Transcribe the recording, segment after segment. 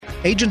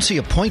Agency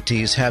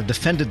appointees have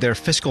defended their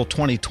fiscal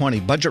 2020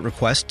 budget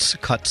requests,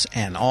 cuts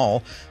and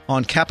all,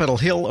 on Capitol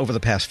Hill over the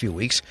past few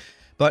weeks.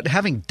 But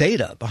having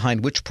data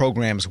behind which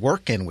programs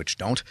work and which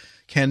don't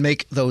can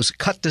make those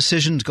cut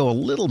decisions go a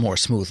little more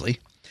smoothly.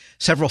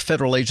 Several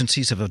federal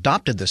agencies have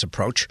adopted this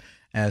approach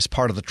as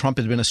part of the Trump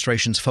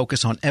administration's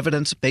focus on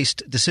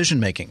evidence-based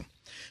decision-making.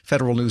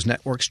 Federal News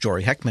Network's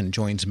Jory Heckman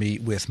joins me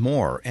with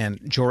more. And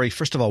Jory,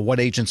 first of all,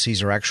 what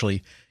agencies are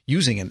actually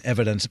using an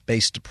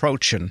evidence-based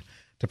approach and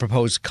to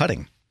propose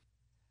cutting?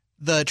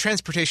 The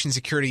Transportation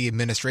Security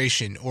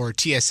Administration, or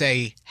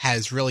TSA,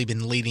 has really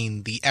been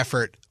leading the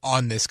effort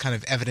on this kind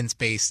of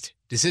evidence-based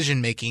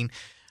decision-making.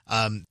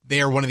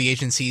 They are one of the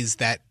agencies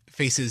that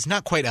faces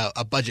not quite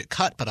a budget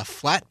cut, but a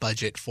flat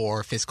budget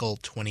for fiscal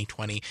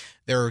 2020.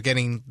 They're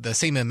getting the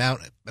same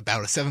amount,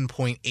 about a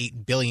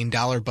 $7.8 billion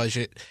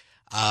budget,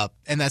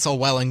 and that's all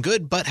well and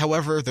good. But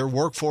however, their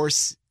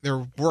workload,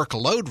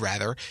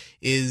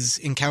 is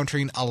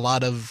encountering a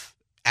lot of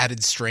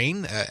added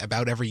strain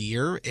about every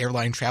year.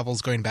 Airline travel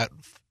is going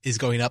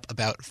up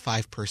about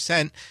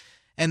 5%,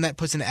 and that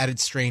puts an added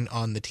strain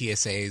on the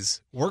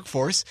TSA's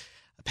workforce.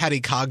 Patty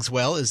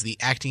Cogswell is the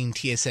acting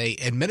TSA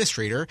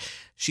administrator.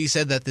 She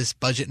said that this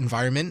budget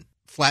environment,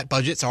 flat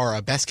budgets are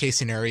a best-case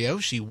scenario.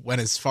 She went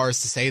as far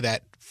as to say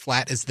that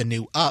flat is the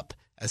new up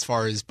as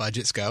far as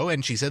budgets go,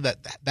 and she said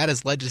that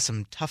has led to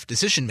some tough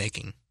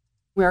decision-making.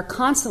 We are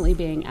constantly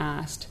being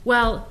asked,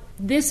 well,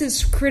 this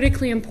is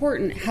critically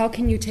important. How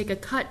can you take a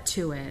cut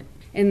to it?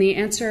 And the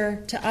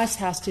answer to us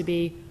has to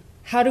be,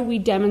 how do we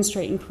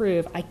demonstrate and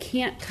prove I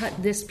can't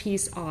cut this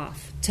piece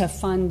off to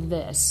fund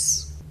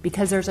this?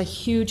 Because there's a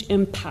huge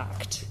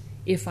impact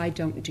if I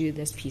don't do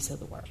this piece of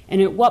the work.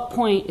 And at what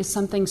point is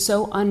something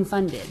so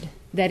unfunded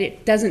that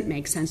it doesn't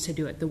make sense to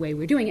do it the way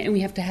we're doing it, and we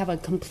have to have a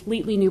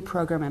completely new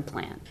program and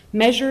plan?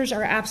 Measures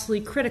are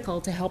absolutely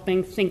critical to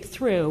helping think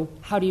through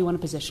how do you want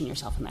to position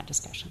yourself in that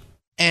discussion.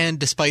 And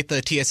despite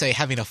the TSA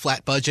having a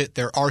flat budget,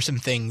 there are some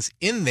things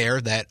in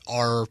there that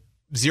are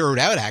zeroed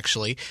out,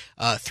 actually.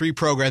 3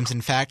 programs,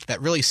 in fact, that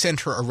really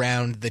center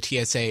around the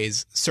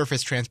TSA's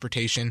surface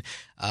transportation.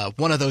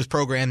 One of those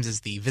programs is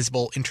the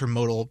Visible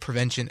Intermodal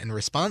Prevention and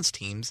Response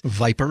Teams.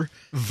 VIPER.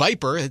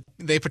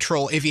 They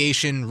patrol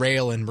aviation,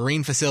 rail, and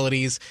marine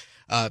facilities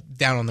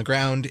down on the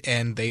ground,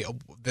 and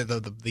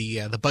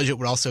the budget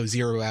would also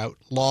zero out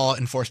law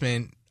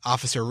enforcement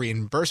officer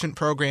reimbursement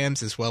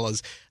programs, as well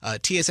as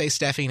TSA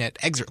staffing at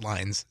exit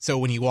lines. So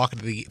when you walk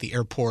into the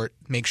airport,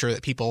 make sure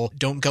that people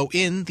don't go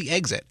in the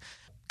exit.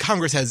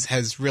 Congress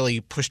has really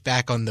pushed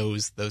back on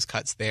those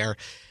cuts there.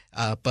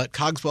 But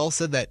Cogswell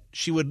said that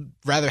she would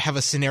rather have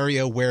a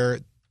scenario where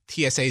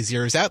TSA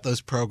zeroes out those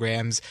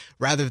programs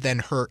rather than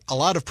hurt a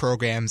lot of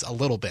programs a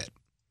little bit.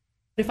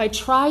 If I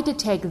try to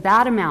take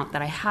that amount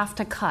that I have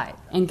to cut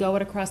and go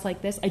it across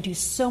like this, I do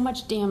so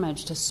much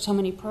damage to so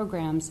many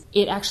programs.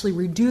 It actually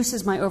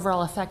reduces my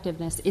overall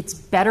effectiveness. It's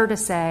better to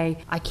say,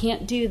 I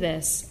can't do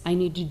this. I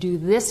need to do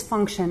this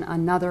function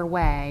another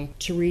way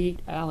to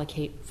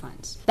reallocate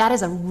funds. That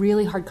is a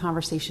really hard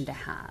conversation to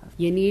have.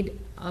 You need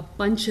a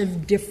bunch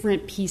of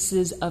different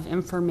pieces of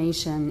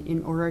information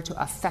in order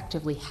to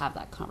effectively have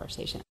that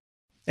conversation.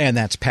 And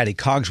that's Patty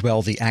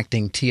Cogswell, the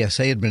acting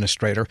TSA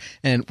administrator.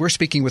 And we're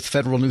speaking with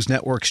Federal News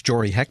Network's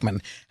Jory Heckman.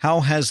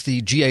 How has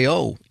the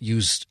GAO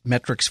used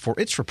metrics for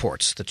its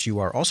reports that you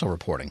are also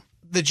reporting?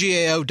 The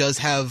GAO does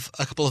have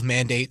a couple of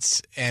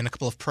mandates and a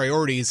couple of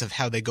priorities of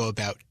how they go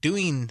about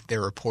doing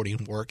their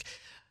reporting work.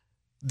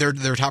 Their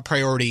top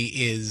priority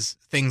is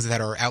things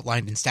that are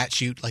outlined in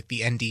statute, like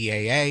the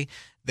NDAA.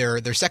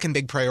 Their second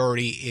big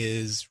priority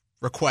is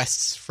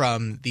requests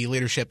from the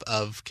leadership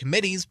of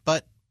committees,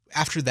 but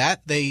after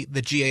that, the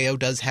GAO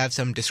does have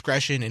some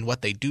discretion in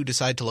what they do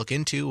decide to look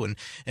into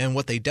and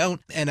what they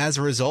don't. And as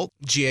a result,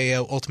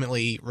 GAO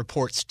ultimately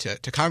reports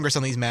to Congress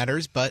on these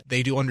matters, but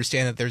they do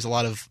understand that there's a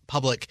lot of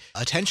public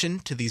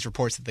attention to these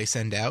reports that they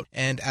send out.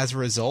 And as a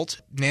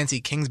result,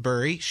 Nancy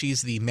Kingsbury,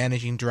 she's the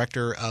managing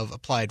director of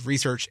applied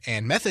research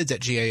and methods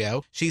at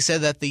GAO, she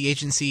said that the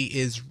agency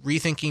is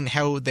rethinking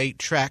how they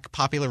track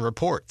popular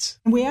reports.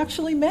 We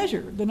actually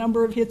measure the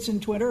number of hits in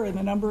Twitter and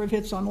the number of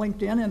hits on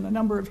LinkedIn and the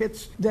number of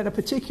hits that a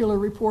particular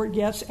report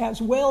gets,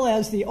 as well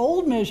as the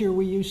old measure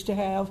we used to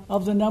have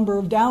of the number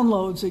of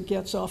downloads it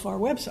gets off our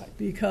website.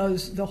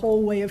 Because the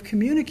whole way of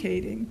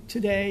communicating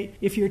today,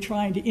 if you're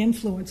trying to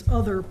influence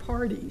other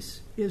parties,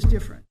 is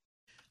different.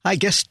 I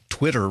guess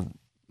Twitter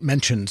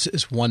mentions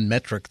is one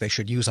metric they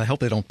should use. I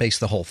hope they don't base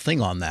the whole thing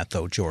on that,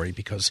 though, Jory,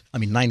 because,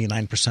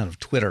 99% of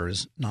Twitter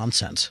is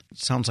nonsense. It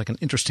sounds like an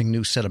interesting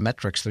new set of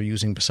metrics they're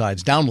using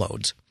besides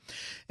downloads.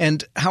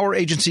 And how are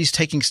agencies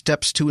taking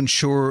steps to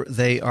ensure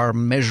they are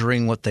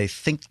measuring what they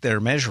think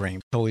they're measuring?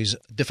 It's always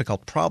a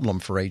difficult problem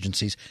for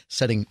agencies,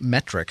 setting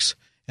metrics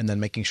and then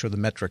making sure the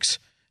metrics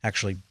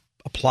actually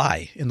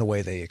apply in the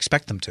way they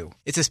expect them to.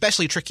 It's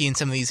especially tricky in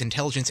some of these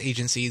intelligence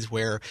agencies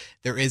where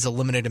there is a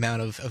limited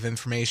amount of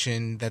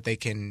information that they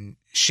can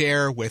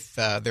share with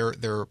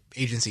their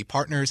agency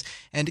partners.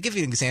 And to give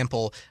you an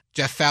example,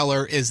 Jeff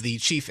Fowler is the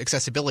Chief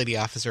Accessibility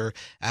Officer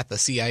at the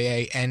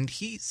CIA, and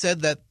he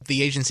said that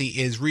the agency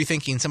is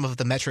rethinking some of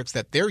the metrics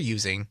that they're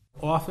using.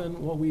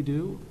 Often what we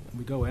do,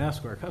 we go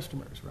ask our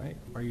customers, right?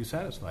 Are you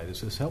satisfied? Is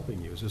this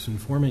helping you? Is this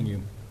informing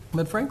you?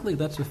 But frankly,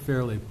 that's a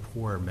fairly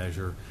poor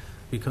measure,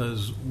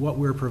 because what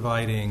we're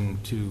providing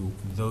to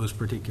those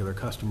particular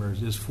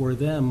customers is for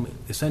them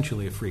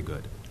essentially a free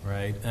good.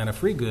 Right? And a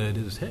free good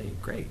is, hey,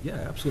 great, yeah,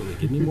 absolutely.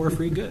 Give me more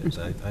free goods.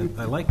 I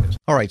like this.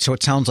 All right, so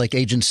it sounds like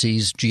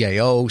agencies,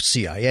 GAO,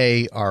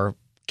 CIA, are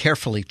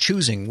carefully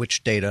choosing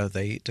which data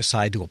they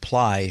decide to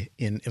apply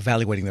in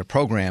evaluating their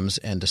programs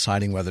and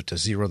deciding whether to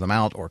zero them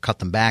out or cut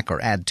them back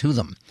or add to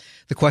them.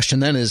 The question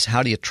then is,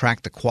 how do you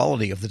track the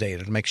quality of the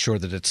data to make sure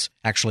that it's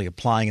actually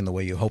applying in the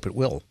way you hope it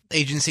will?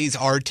 Agencies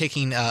are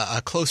taking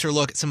a closer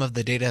look at some of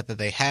the data that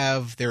they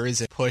have. There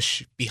is a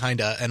push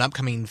behind an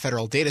upcoming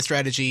federal data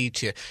strategy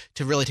to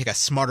really take a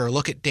smarter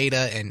look at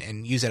data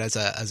and use it as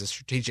a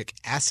strategic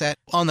asset.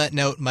 On that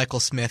note,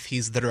 Michael Smith,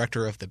 he's the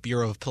director of the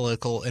Bureau of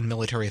Political and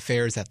Military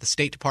Affairs at the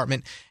State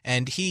Department,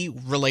 and he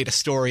relayed a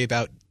story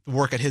about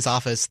work at his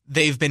office.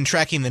 They've been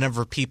tracking the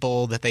number of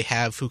people that they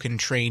have who can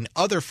train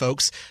other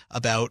folks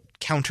about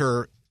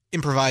counter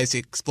improvised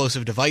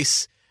explosive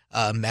device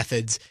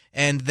methods,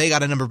 and they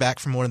got a number back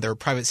from one of their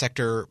private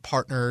sector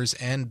partners,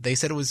 and they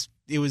said it was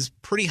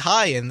pretty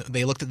high, and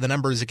they looked at the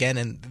numbers again,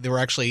 and they were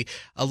actually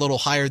a little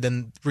higher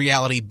than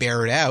reality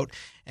bared out.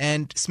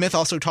 And Smith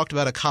also talked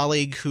about a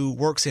colleague who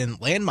works in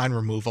landmine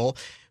removal,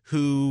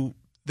 who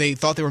they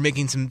thought they were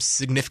making some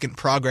significant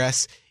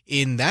progress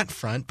in that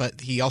front,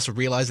 but he also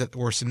realized that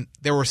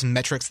there were some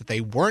metrics that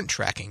they weren't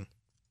tracking.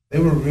 They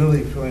were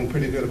really feeling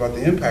pretty good about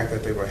the impact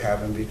that they were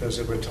having, because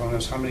they were telling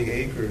us how many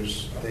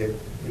acres they,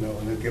 in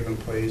a given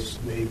place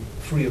made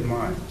free of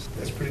mines.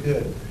 That's pretty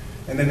good.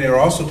 And then they were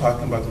also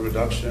talking about the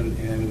reduction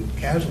in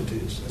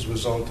casualties as a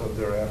result of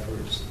their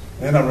efforts.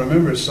 And I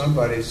remember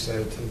somebody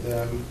said to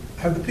them,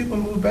 "Have the people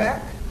moved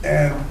back?"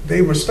 And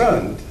they were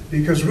stunned,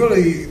 because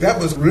really, that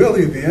was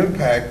really the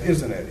impact,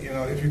 isn't it?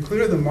 If you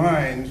clear the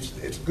mines,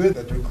 it's good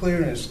that they're clear,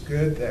 and it's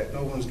good that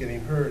no one's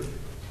getting hurt,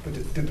 but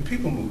did the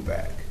people move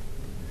back?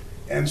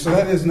 And so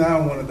that is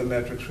now one of the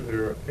metrics for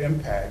their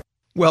impact.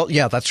 Well,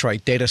 yeah, that's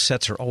right. Data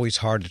sets are always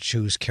hard to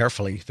choose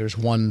carefully. There's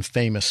one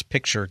famous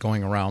picture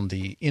going around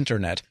the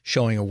internet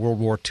showing a World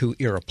War II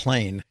era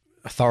plane.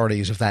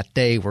 Authorities of that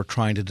day were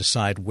trying to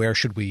decide where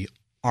should we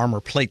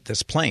armor plate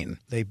this plane.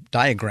 They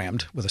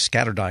diagrammed with a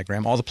scatter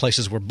diagram all the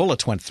places where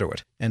bullets went through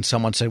it. And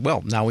someone said,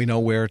 well, now we know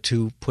where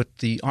to put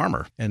the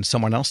armor. And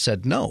someone else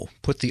said, no,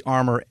 put the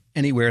armor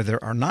anywhere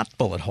there are not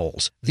bullet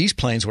holes. These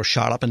planes were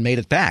shot up and made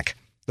it back.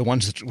 The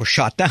ones that were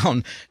shot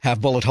down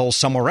have bullet holes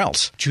somewhere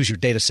else. Choose your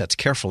data sets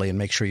carefully and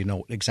make sure you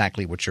know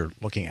exactly what you're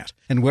looking at.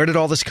 And where did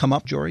all this come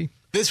up, Jory?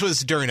 This was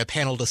during a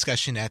panel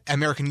discussion at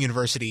American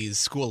University's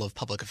School of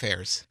Public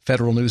Affairs.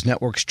 Federal News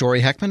Network's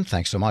Jory Heckman,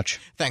 thanks so much.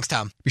 Thanks,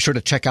 Tom. Be sure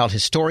to check out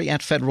his story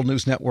at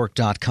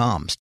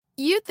federalnewsnetwork.com.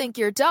 You think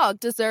your dog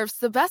deserves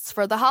the best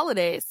for the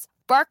holidays.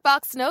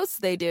 BarkBox knows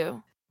they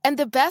do. And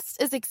the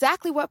best is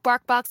exactly what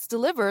BarkBox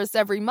delivers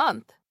every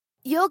month.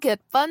 You'll get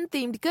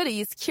fun-themed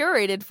goodies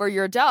curated for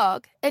your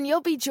dog, and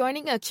you'll be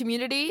joining a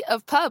community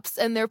of pups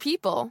and their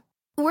people.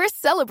 We're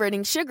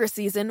celebrating sugar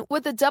season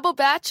with a double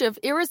batch of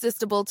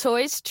irresistible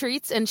toys,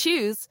 treats, and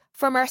chews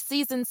from our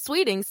Season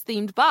Sweetings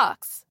themed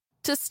box.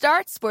 To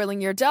start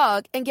spoiling your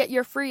dog and get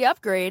your free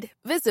upgrade,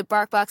 visit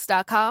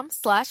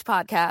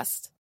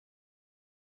BarkBox.com/podcast.